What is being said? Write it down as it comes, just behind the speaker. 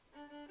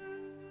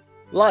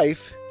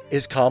Life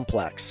is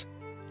complex.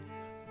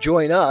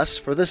 Join us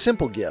for the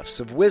simple gifts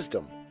of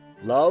wisdom,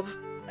 love,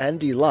 and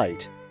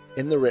delight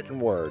in the written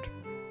word.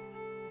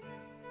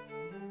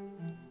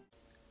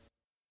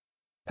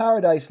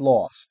 Paradise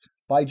Lost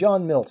by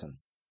John Milton,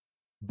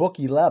 Book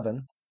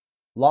 11,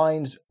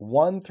 lines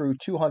 1 through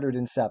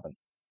 207.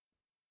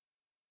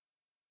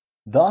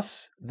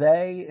 Thus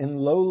they in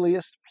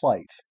lowliest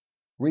plight,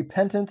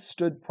 repentant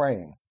stood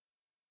praying.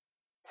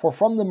 For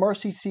from the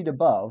mercy seat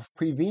above,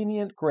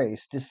 prevenient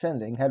grace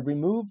descending had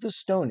removed the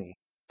stony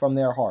from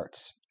their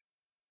hearts,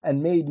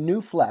 and made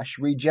new flesh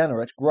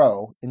regenerate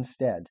grow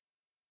instead.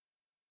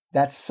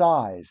 That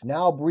sighs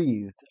now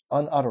breathed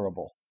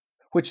unutterable,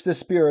 which the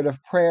spirit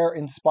of prayer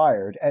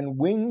inspired, and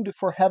winged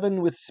for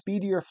heaven with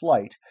speedier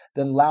flight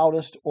than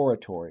loudest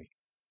oratory.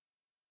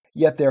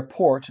 Yet their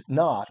port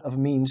not of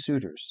mean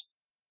suitors,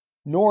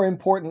 nor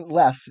important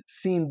less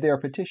seemed their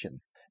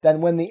petition,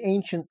 than when the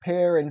ancient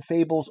pair in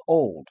fables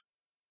old,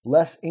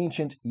 less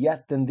ancient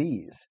yet than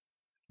these,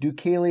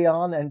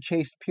 Deucalion and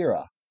chaste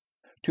Pyrrha,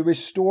 to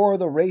restore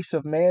the race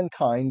of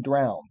mankind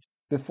drowned,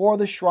 before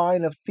the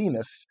shrine of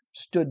Themis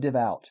stood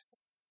devout.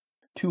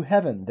 To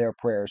heaven their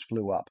prayers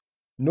flew up,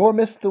 nor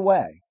missed the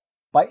way,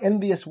 by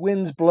envious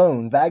winds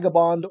blown,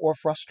 vagabond or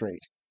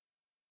frustrate.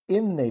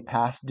 In they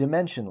passed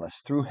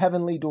dimensionless through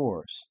heavenly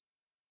doors,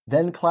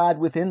 then clad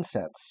with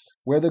incense,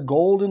 where the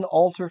golden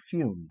altar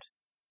fumed,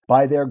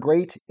 by their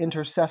great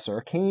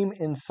intercessor came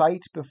in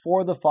sight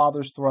before the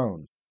Father's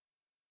throne.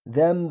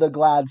 Them the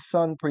glad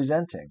Son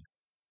presenting,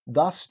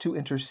 thus to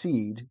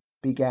intercede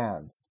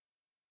began.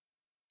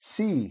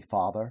 See,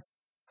 Father,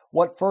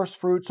 what first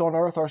fruits on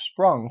earth are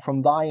sprung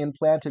from thy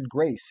implanted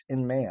grace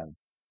in man.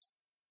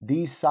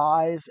 These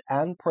sighs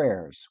and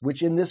prayers,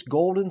 which in this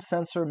golden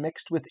censer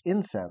mixed with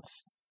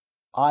incense,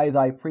 I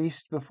thy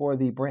priest before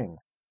thee bring,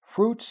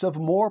 fruits of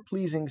more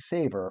pleasing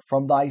savor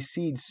from thy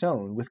seed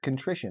sown with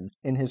contrition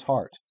in his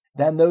heart,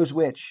 than those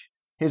which,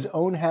 his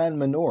own hand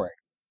manuring,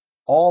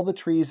 all the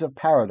trees of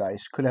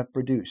paradise could have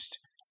produced,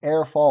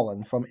 ere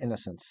fallen from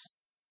innocence.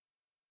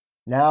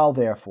 Now,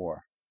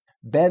 therefore,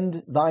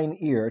 bend thine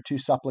ear to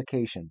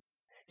supplication,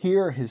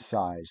 hear his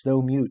sighs,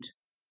 though mute.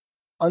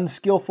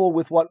 Unskilful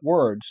with what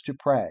words to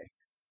pray,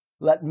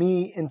 let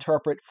me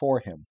interpret for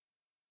him,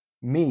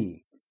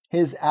 me,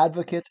 his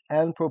advocate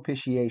and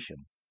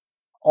propitiation,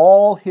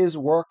 all his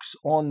works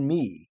on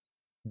me,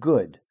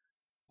 good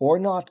or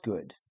not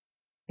good,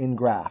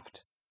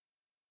 engraft.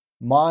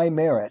 My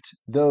merit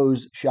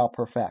those shall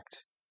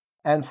perfect,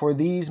 and for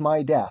these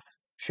my death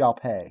shall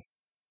pay.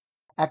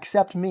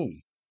 Accept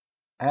me,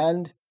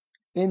 and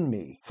in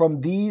me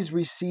from these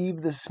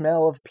receive the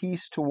smell of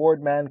peace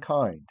toward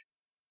mankind.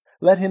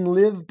 Let him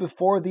live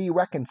before thee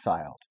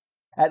reconciled,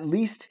 at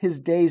least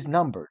his days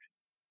numbered,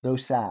 though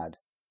sad,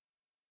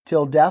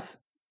 till death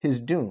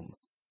his doom,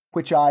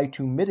 which I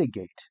to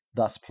mitigate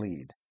thus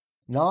plead,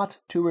 not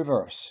to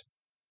reverse,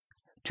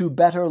 to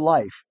better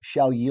life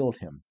shall yield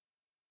him,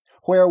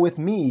 where with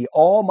me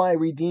all my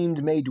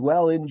redeemed may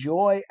dwell in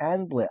joy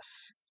and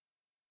bliss,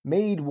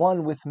 made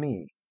one with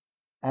me,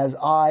 as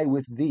I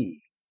with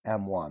thee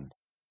am one.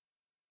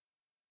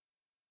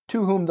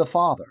 To whom the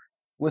Father,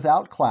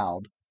 without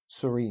cloud,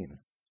 serene.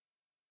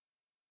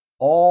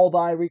 All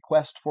thy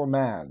request for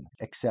man,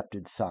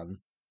 accepted Son,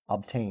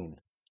 obtain.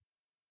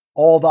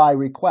 All thy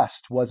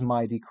request was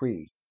my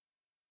decree.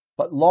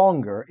 But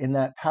longer in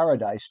that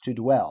paradise to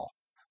dwell,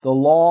 the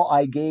law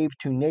I gave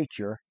to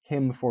nature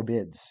him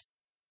forbids.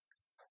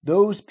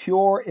 Those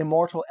pure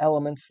immortal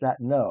elements that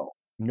know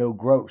no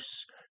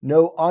gross,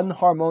 no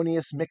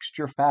unharmonious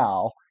mixture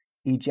foul,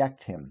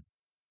 eject him,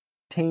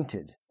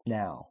 tainted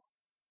now,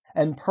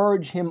 and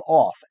purge him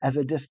off as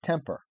a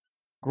distemper,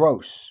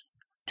 gross,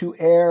 to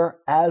air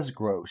as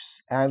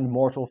gross and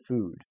mortal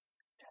food,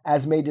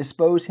 as may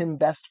dispose him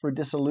best for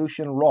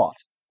dissolution wrought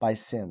by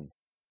sin,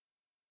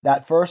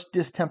 that first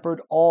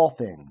distempered all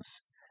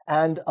things,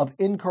 and of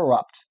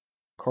incorrupt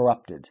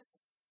corrupted.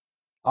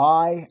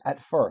 I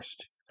at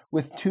first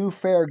with two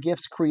fair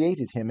gifts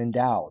created him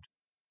endowed,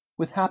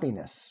 with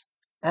happiness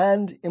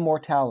and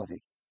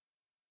immortality.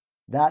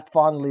 That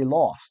fondly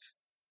lost,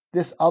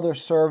 this other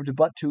served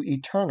but to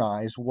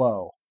eternize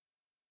woe,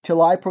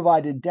 till I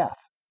provided death,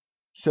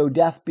 so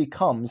death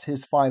becomes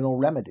his final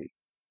remedy,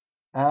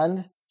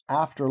 and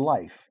after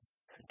life,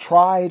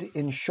 tried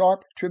in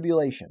sharp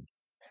tribulation,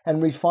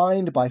 and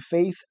refined by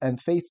faith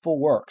and faithful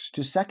works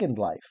to second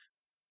life,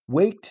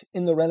 waked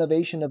in the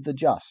renovation of the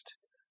just,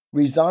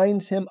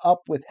 resigns him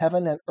up with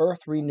heaven and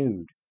earth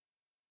renewed.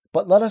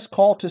 But let us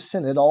call to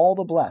synod all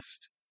the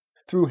blessed,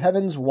 through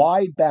heaven's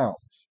wide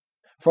bounds.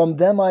 From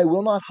them I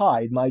will not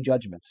hide my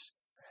judgments,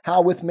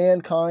 how with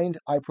mankind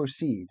I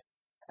proceed,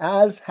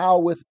 as how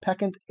with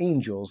peccant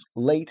angels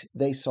late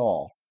they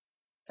saw,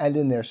 and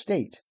in their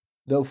state,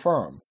 though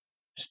firm,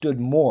 stood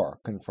more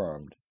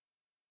confirmed.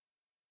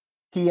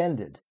 He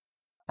ended,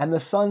 and the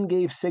sun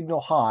gave signal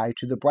high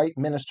to the bright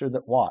minister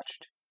that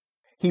watched.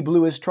 He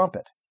blew his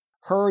trumpet,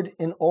 heard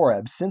in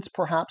Oreb since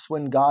perhaps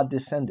when God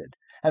descended,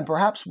 and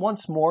perhaps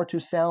once more to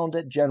sound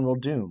at general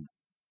doom.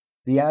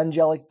 The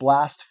angelic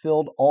blast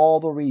filled all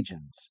the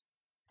regions.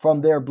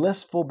 From their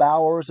blissful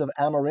bowers of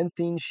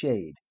amaranthine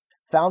shade,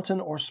 fountain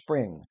or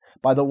spring,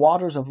 by the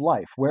waters of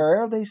life,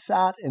 where'er they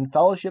sat in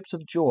fellowships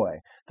of joy,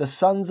 the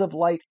sons of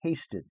light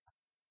hasted,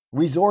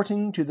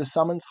 resorting to the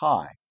summons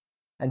high,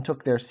 and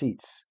took their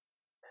seats,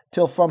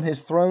 till from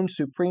his throne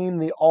supreme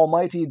the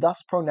Almighty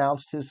thus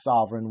pronounced his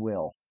sovereign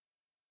will.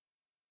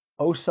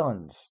 O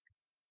sons,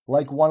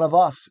 like one of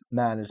us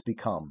man is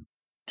become,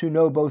 to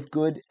know both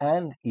good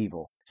and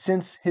evil,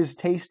 since his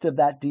taste of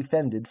that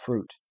defended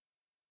fruit.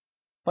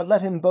 But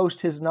let him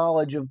boast his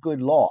knowledge of good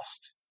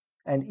lost,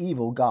 and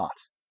evil got.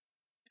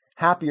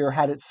 Happier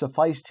had it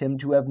sufficed him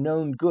to have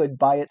known good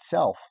by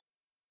itself,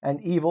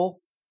 and evil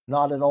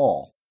not at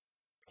all.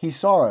 He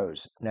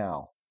sorrows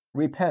now,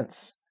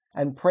 repents,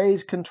 and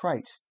prays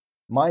contrite,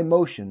 my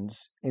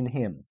motions in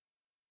him.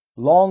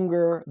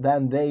 Longer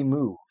than they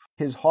move,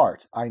 his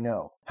heart I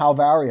know, how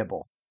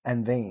variable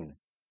and vain,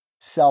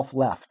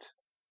 self-left.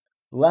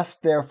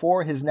 Lest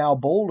therefore his now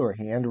bolder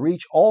hand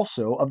reach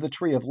also of the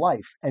tree of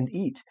life, and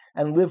eat,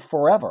 and live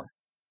forever.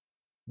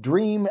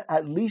 Dream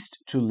at least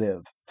to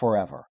live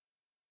forever.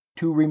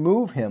 To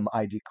remove him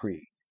I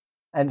decree,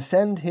 and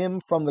send him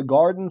from the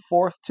garden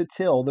forth to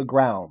till the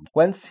ground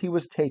whence he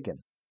was taken,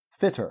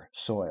 fitter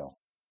soil.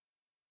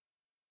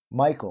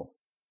 Michael,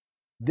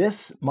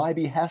 this my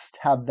behest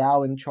have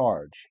thou in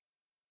charge.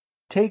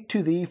 Take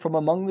to thee from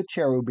among the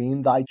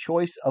cherubim thy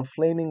choice of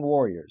flaming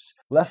warriors,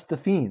 lest the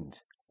fiend,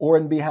 or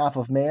in behalf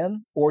of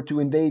man, or to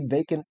invade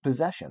vacant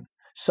possession,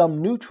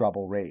 some new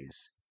trouble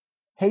raise.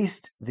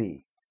 Haste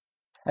thee,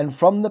 and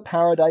from the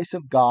paradise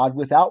of God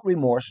without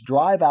remorse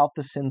drive out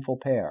the sinful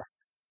pair,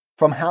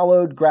 from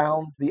hallowed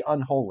ground the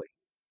unholy,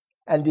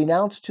 and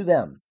denounce to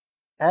them,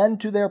 and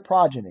to their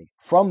progeny,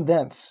 from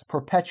thence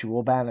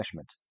perpetual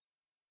banishment.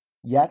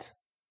 Yet,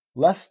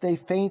 lest they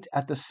faint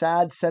at the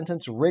sad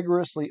sentence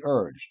rigorously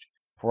urged,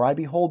 for I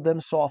behold them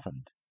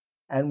softened,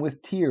 and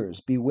with tears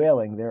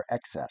bewailing their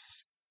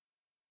excess.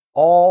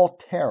 All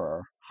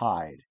terror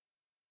hide.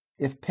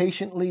 If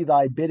patiently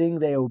thy bidding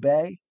they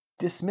obey,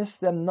 dismiss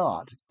them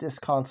not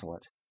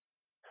disconsolate.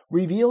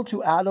 Reveal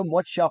to Adam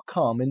what shall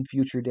come in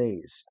future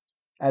days,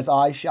 as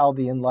I shall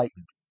thee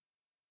enlighten.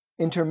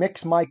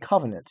 Intermix my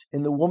covenant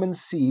in the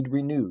woman's seed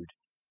renewed.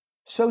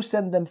 So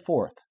send them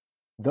forth,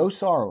 though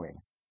sorrowing,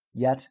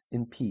 yet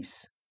in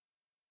peace.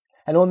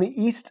 And on the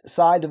east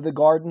side of the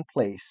garden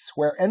place,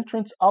 where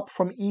entrance up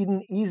from Eden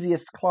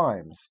easiest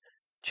climbs,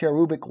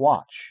 cherubic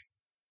watch,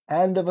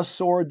 and of a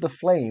sword the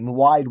flame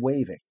wide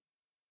waving.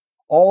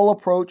 All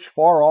approach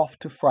far off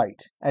to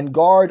fright, and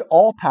guard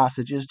all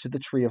passages to the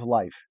tree of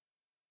life,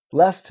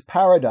 lest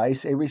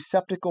paradise a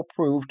receptacle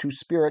prove to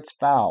spirits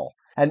foul,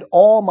 and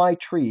all my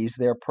trees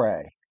their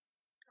prey,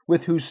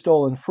 with whose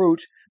stolen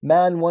fruit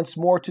man once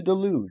more to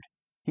delude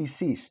he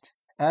ceased,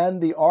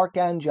 and the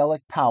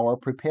archangelic power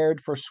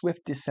prepared for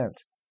swift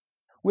descent.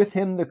 With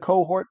him the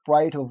cohort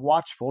bright of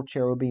watchful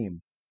cherubim,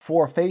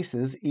 4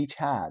 faces each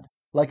had,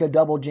 like a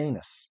double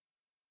Janus,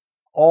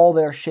 all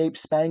their shape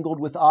spangled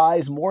with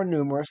eyes more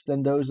numerous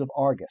than those of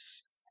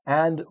Argus,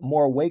 and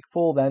more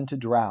wakeful than to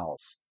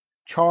drowse,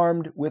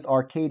 charmed with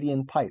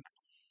Arcadian pipe,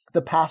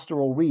 the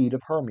pastoral reed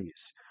of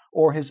Hermes,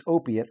 or his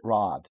opiate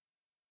rod.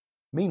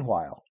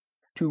 Meanwhile,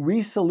 to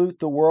resalute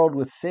the world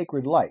with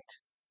sacred light,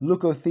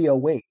 Leucothea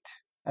waked,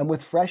 and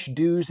with fresh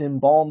dews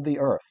embalmed the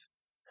earth.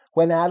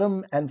 When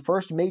Adam and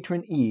first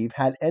matron Eve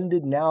had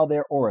ended now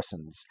their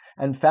orisons,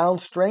 and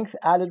found strength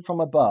added from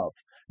above,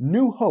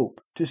 new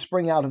hope to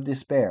spring out of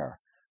despair,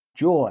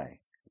 joy,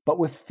 but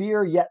with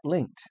fear yet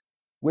linked,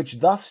 which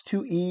thus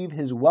to Eve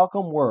his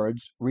welcome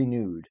words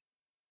renewed.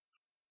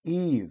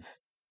 Eve,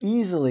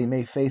 easily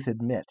may faith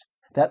admit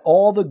that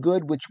all the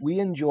good which we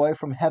enjoy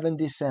from heaven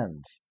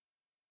descends,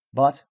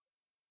 but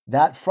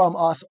that from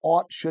us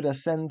aught should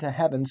ascend to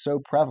heaven so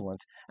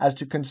prevalent as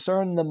to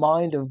concern the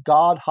mind of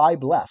God high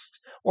blessed,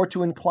 or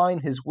to incline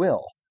his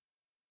will,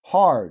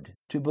 hard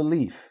to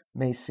belief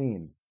may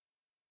seem.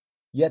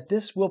 Yet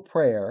this will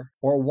prayer,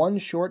 or one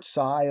short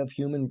sigh of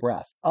human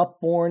breath,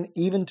 upborne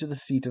even to the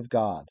seat of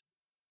God.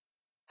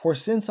 For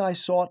since I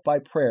sought by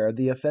prayer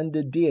the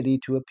offended deity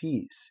to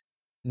appease,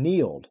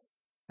 kneeled,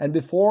 and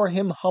before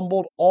him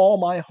humbled all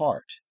my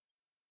heart,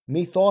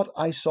 methought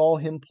I saw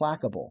him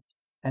placable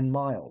and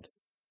mild,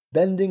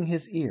 bending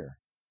his ear.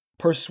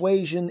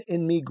 Persuasion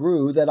in me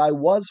grew that I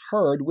was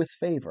heard with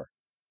favor.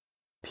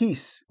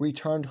 Peace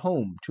returned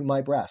home to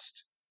my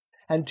breast,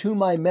 and to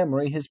my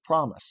memory his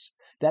promise,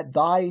 that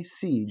thy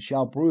seed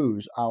shall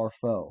bruise our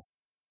foe,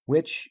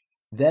 which,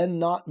 then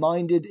not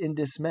minded in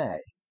dismay,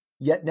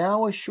 yet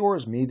now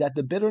assures me that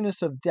the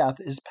bitterness of death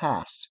is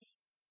past,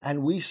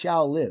 and we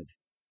shall live.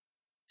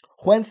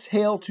 Whence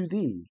hail to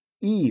thee,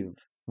 Eve,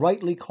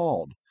 rightly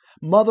called,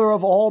 mother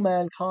of all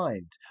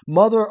mankind,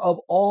 mother of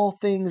all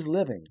things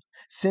living,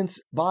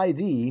 since by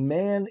thee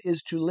man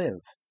is to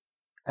live,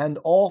 and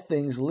all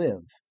things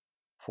live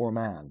for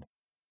man.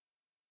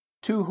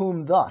 To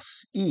whom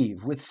thus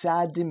Eve with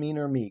sad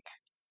demeanor meek,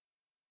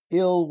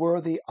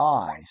 ill-worthy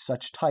I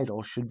such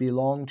title should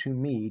belong to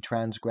me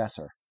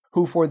transgressor,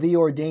 who for thee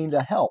ordained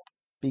a help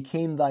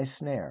became thy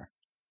snare.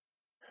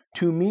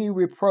 To me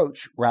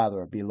reproach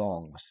rather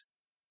belongs,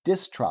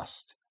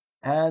 distrust,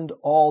 and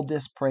all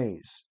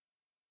dispraise.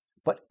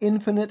 But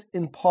infinite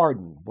in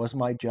pardon was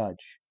my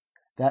judge,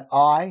 that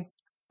I,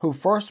 who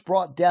first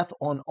brought death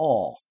on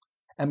all,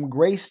 am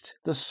graced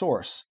the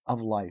source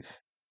of life.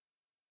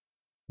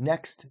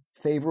 Next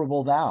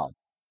favorable thou,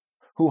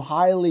 who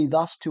highly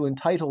thus to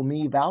entitle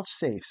me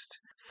vouchsafest,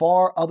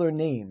 far other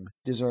name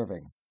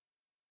deserving.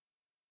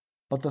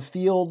 But the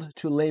field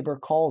to labor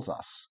calls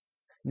us,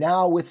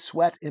 now with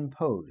sweat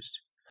imposed,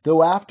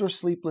 though after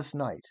sleepless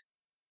night.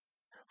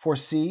 For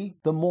see,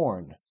 the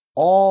morn,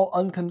 all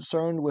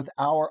unconcerned with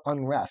our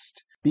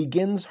unrest,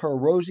 begins her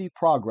rosy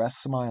progress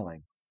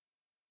smiling.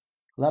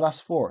 Let us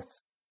forth,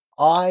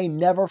 I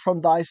never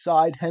from thy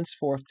side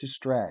henceforth to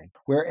stray,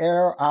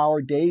 where'er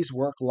our day's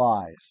work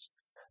lies,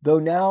 though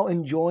now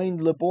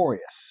enjoined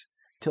laborious,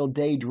 till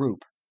day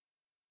droop.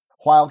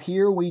 While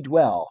here we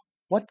dwell,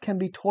 what can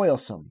be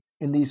toilsome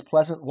in these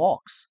pleasant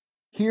walks?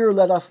 Here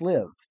let us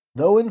live,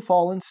 though in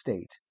fallen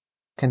state,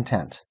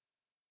 content.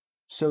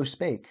 So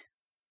spake,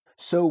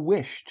 so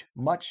wished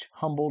much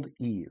humbled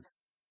Eve,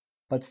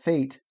 but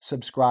fate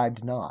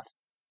subscribed not.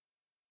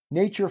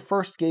 Nature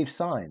first gave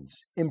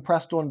signs,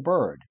 impressed on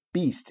bird,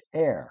 beast,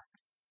 air,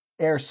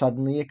 ere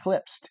suddenly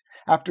eclipsed,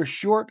 after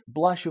short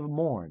blush of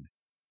morn.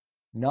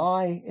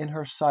 Nigh in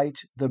her sight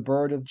the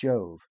bird of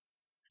Jove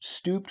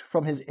stooped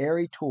from his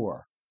airy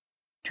tour.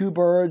 Two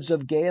birds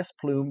of gayest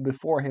plume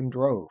before him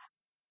drove.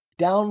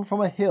 Down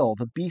from a hill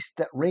the beast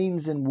that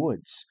reigns in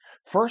woods,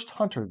 first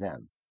hunter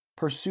then,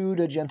 pursued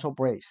a gentle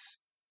brace.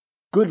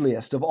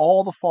 Goodliest of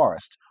all the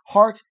forest,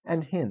 hart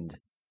and hind,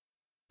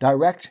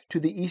 direct to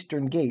the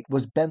eastern gate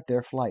was bent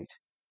their flight.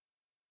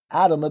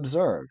 Adam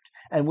observed,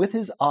 and with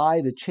his eye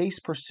the chase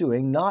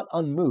pursuing, not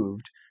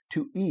unmoved,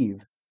 to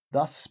Eve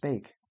thus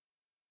spake.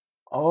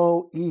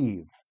 O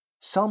Eve,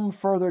 some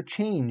further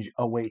change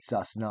awaits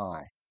us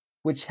nigh,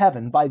 which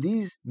heaven, by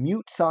these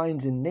mute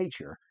signs in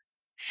nature,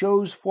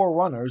 shows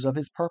forerunners of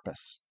his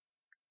purpose,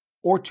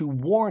 or to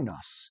warn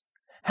us,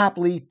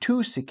 haply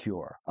too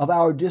secure, of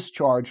our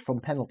discharge from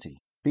penalty,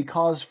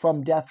 because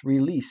from death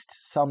released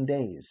some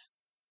days.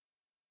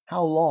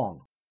 How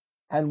long,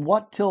 and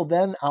what till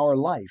then our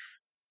life,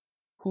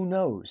 who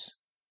knows?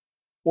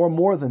 Or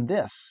more than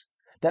this,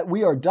 that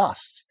we are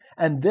dust,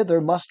 and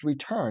thither must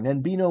return,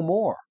 and be no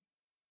more.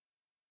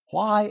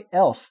 Why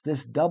else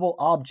this double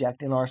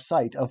object in our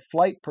sight of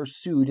flight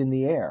pursued in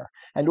the air,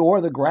 and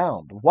o'er the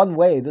ground, one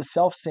way the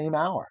selfsame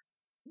hour?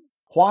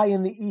 Why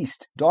in the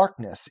east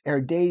darkness ere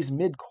day's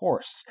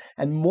mid-course,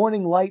 and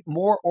morning light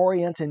more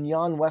orient in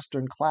yon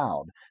western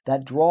cloud,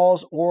 that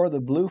draws o'er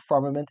the blue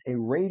firmament a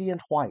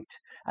radiant white,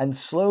 and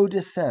slow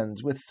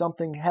descends with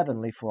something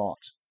heavenly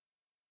fraught?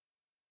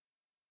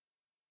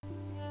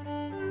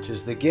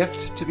 'Tis the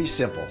gift to be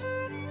simple,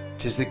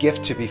 'tis the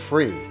gift to be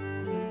free,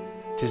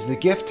 'tis the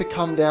gift to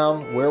come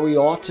down where we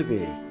ought to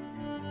be,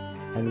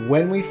 and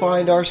when we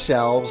find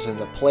ourselves in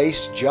the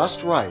place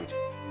just right,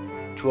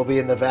 'twill be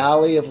in the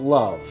valley of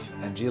love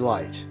and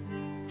delight.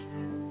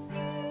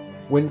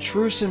 When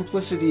true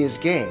simplicity is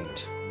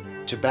gained,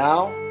 to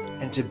bow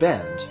and to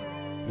bend,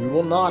 we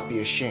will not be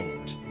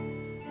ashamed.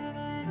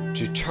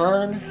 To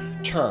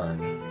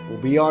turn will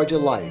be our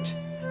delight,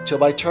 till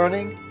by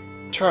turning,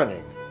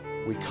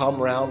 we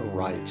come round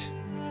right.